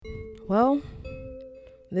Well,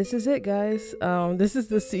 this is it, guys. This is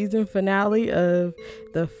the season finale of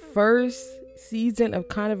the first season of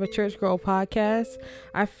Kind of a Church Girl podcast.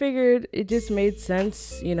 I figured it just made sense,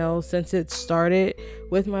 since it started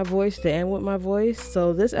with my voice to end with my voice.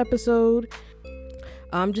 So this episode,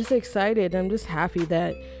 I'm just excited. I'm just happy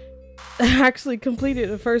that I actually completed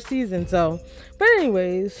the first season. But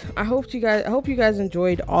anyways, I hope you guys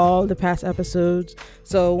enjoyed all the past episodes.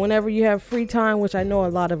 So whenever you have free time, which I know a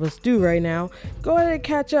lot of us do right now, go ahead and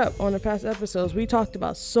catch up on the past episodes. We talked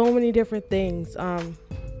about so many different things.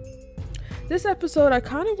 This episode, I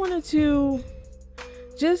kind of wanted to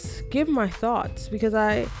just give my thoughts because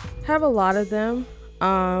I have a lot of them.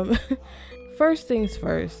 First things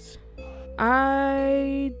first,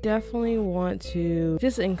 I definitely want to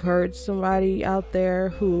just encourage somebody out there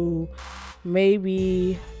who may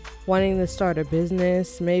be wanting to start a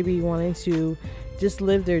business, maybe wanting to just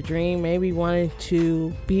live their dream, maybe wanting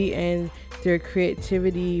to be in their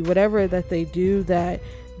creativity, whatever that they do, that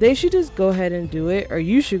they should just go ahead and do it, or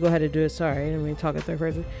you should go ahead and do it. Sorry, I didn't mean to talk in third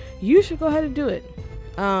person. You should go ahead and do it.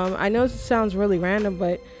 I know it sounds really random,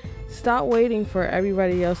 but stop waiting for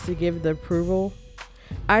everybody else to give the approval.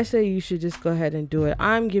 I say you should just go ahead and do it.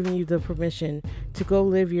 I'm giving you the permission to go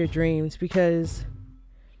live your dreams, because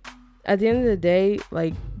at the end of the day,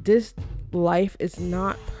 like, this life is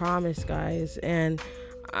not promised, guys. And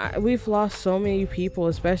we've lost so many people,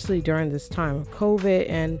 especially during this time of COVID.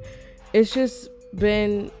 And it's just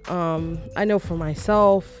been, I know for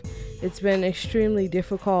myself, it's been extremely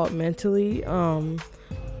difficult mentally.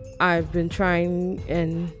 I've been trying,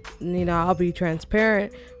 and I'll be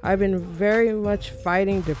transparent, I've been very much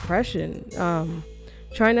fighting depression,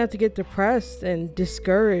 trying not to get depressed and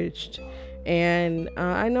discouraged. And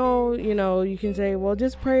I know, you can say, well,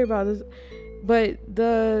 just pray about this, but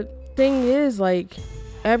the thing is, like,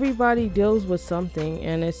 everybody deals with something,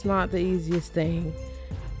 and it's not the easiest thing.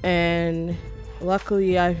 And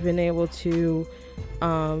luckily I've been able to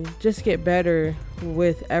just get better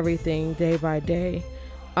with everything day by day.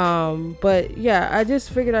 But yeah, I just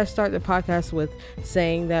figured I'd start the podcast with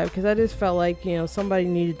saying that, because I just felt like, somebody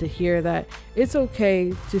needed to hear that it's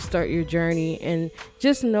okay to start your journey, and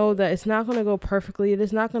just know that it's not going to go perfectly. It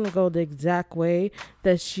is not going to go the exact way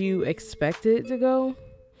that you expect it to go,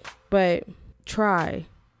 but try.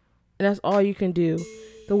 And that's all you can do.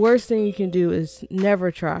 The worst thing you can do is never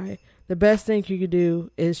try. The best thing you can do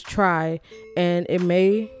is try, and it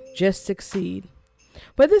may just succeed.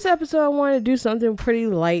 But this episode, I wanted to do something pretty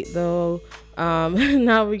light, though.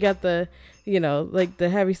 Now we got the, the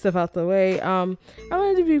heavy stuff out the way. I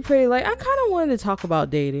wanted to be pretty light. I kind of wanted to talk about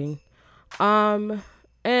dating. And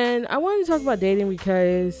I wanted to talk about dating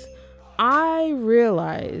because I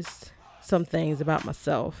realized some things about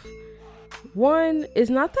myself. One, is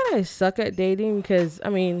not that I suck at dating, because,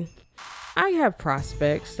 I have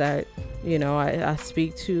prospects that, I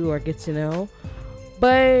speak to or get to know.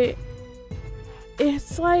 But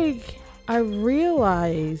it's like, I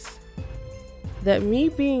realize that me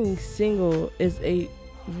being single is a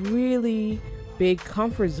really big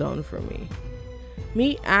comfort zone for me.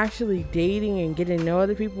 Me actually dating and getting to know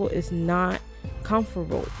other people is not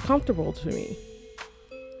comfortable to me.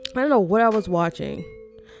 I don't know what I was watching.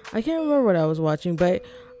 I can't remember what I was watching, but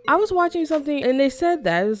I was watching something and they said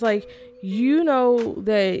that it was like,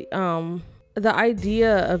 that the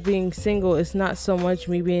idea of being single is not so much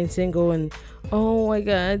me being single and, oh my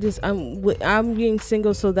god, I'm being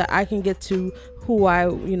single so that I can get to who I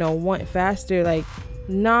want faster. Like,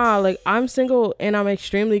 nah, like, I'm single and I'm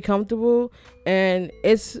extremely comfortable, and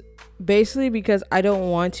it's basically because I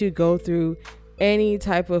don't want to go through any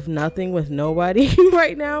type of nothing with nobody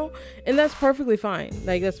right now, and that's perfectly fine.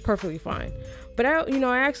 Like, that's perfectly fine. But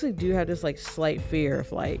I actually do have this like slight fear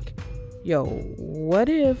of like, yo, what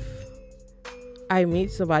if I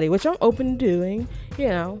meet somebody, which I'm open to doing,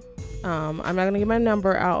 I'm not going to get my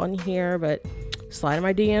number out on here, but slide in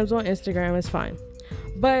my DMs on Instagram is fine.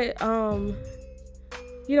 But,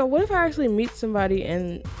 what if I actually meet somebody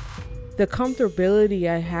and the comfortability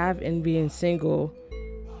I have in being single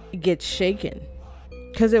gets shaken?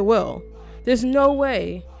 Because it will. There's no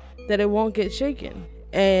way that it won't get shaken.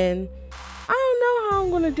 And I don't know how I'm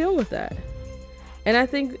going to deal with that. And I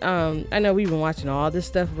think, I know we've been watching all this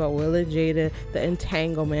stuff about Will and Jada, the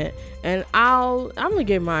entanglement, and I'm going to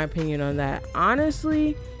give my opinion on that.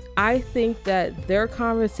 Honestly, I think that their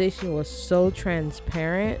conversation was so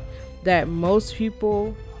transparent that most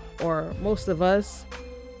people, or most of us,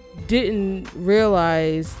 didn't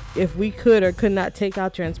realize if we could or could not take how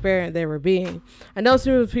transparent they were being. I know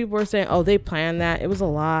some people were saying, oh, they planned that, it was a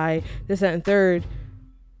lie, this, that, and third.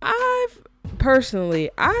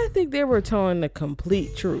 I think they were telling the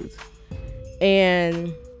complete truth.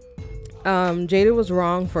 And Jada was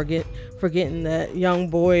wrong for getting that young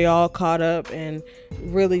boy all caught up and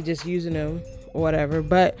really just using him or whatever.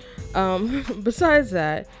 But besides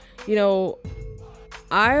that,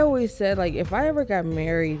 I always said, like, if I ever got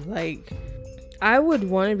married, like, I would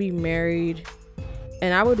want to be married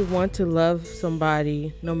and I would want to love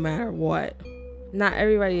somebody no matter what. Not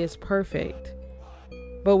everybody is perfect,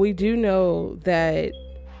 but we do know that,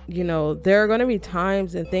 there are going to be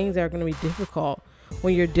times and things that are going to be difficult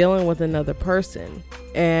when you're dealing with another person.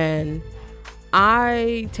 And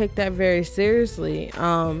I take that very seriously.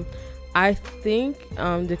 I think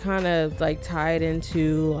to kind of like tie it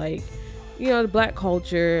into like, the Black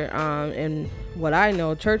culture and what I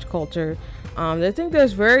know, church culture, I think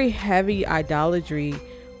there's very heavy idolatry.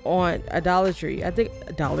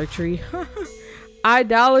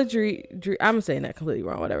 I'm saying that completely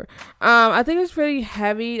wrong, whatever. I think it's pretty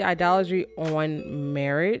heavy idolatry on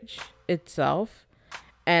marriage itself.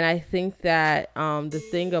 And I think that the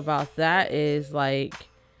thing about that is, like,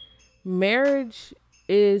 marriage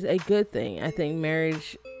is a good thing. I think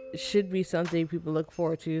marriage should be something people look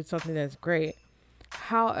forward to, something that's great.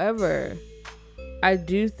 However, I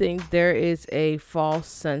do think there is a false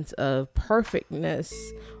sense of perfectness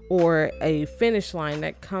or a finish line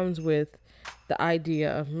that comes with the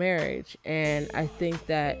idea of marriage. And I think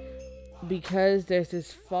that because there's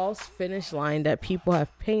this false finish line that people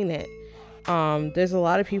have painted, there's a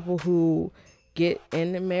lot of people who get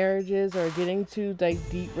into marriages or get into like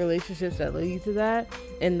deep relationships that lead to that,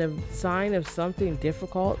 and the sign of something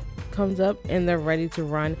difficult comes up and they're ready to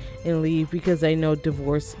run and leave because they know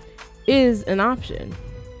divorce is an option.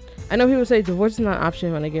 I know people say divorce is not an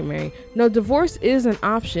option when they get married. No, divorce is an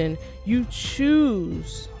option. You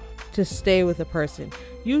choose to stay with a person.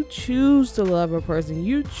 You choose to love a person.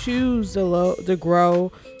 You choose to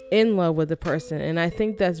grow in love with a person. And I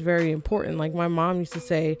think that's very important. Like my mom used to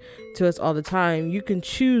say to us all the time, you can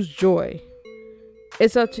choose joy.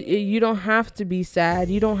 It's up to you. You don't have to be sad.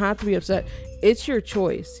 You don't have to be upset. It's your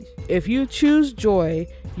choice. If you choose joy,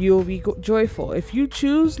 you will be joyful. If you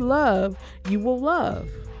choose love, you will love.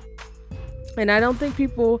 And I don't think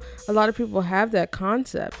a lot of people have that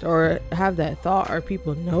concept or have that thought, or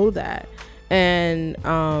people know that. And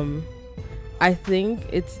I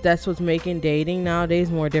think that's what's making dating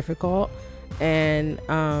nowadays more difficult. And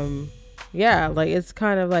like it's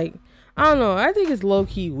kind of like, I don't know, I think it's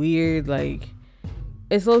low-key weird. Like,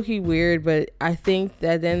 it's low-key weird, but I think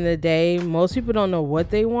that at the end of the day, most people don't know what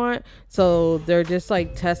they want. So they're just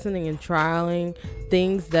like testing and trialing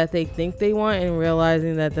things that they think they want and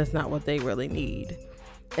realizing that that's not what they really need.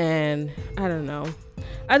 And I don't know.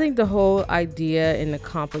 I think the whole idea and the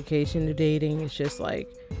complication of dating is just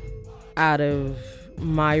like out of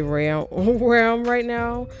my realm right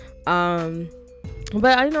now.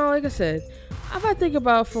 But I know, like I said, if I think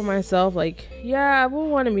about for myself, like, yeah, I will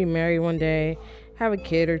want to be married one day, have a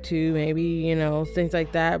kid or two, maybe, things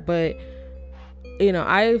like that. But,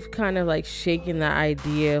 I've kind of like shaken the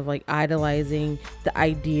idea of like idolizing the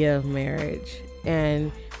idea of marriage.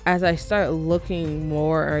 And as I start looking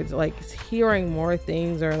more or like hearing more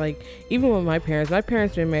things, or like even with my parents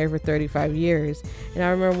been married for 35 years. And I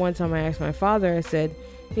remember one time I asked my father, I said,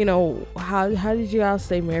 how did you all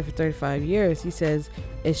stay married for 35 years? He says,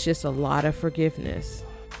 it's just a lot of forgiveness.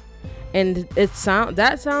 And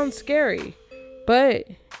that sounds scary. But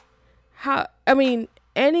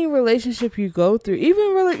any relationship you go through,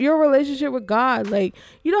 even your relationship with God, like,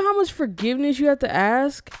 you know how much forgiveness you have to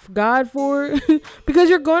ask God for? Because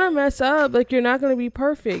you're going to mess up. Like, you're not going to be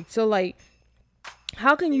perfect. So, like,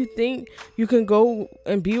 how can you think you can go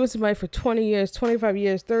and be with somebody for 20 years, 25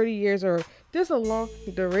 years, 30 years, or just a long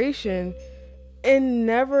duration and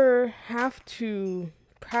never have to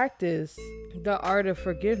practice the art of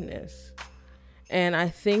forgiveness? And I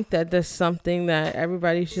think that that's something that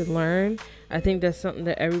everybody should learn. I think that's something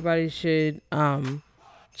that everybody should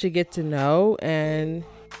get to know. And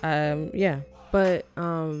so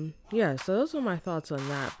those are my thoughts on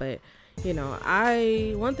that. But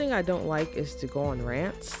one thing I don't like is to go on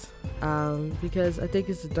rants, because I think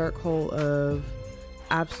it's a dark hole of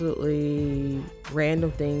absolutely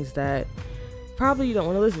random things that probably you don't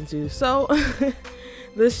want to listen to. So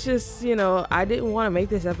let's just, I didn't want to make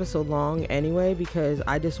this episode long anyway, because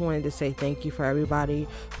I just wanted to say thank you for everybody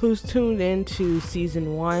who's tuned into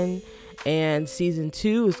season 1, and season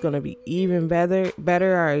 2 is going to be even better.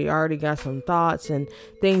 I already got some thoughts and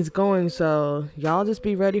things going, so y'all just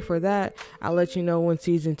be ready for that. I'll let you know when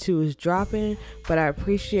season 2 is dropping. But I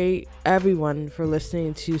appreciate everyone for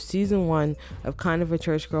listening to season 1 of Kind of a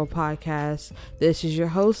Church Girl podcast. This is your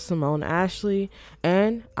host, Simone Ashley,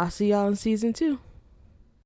 and I'll see y'all in season 2.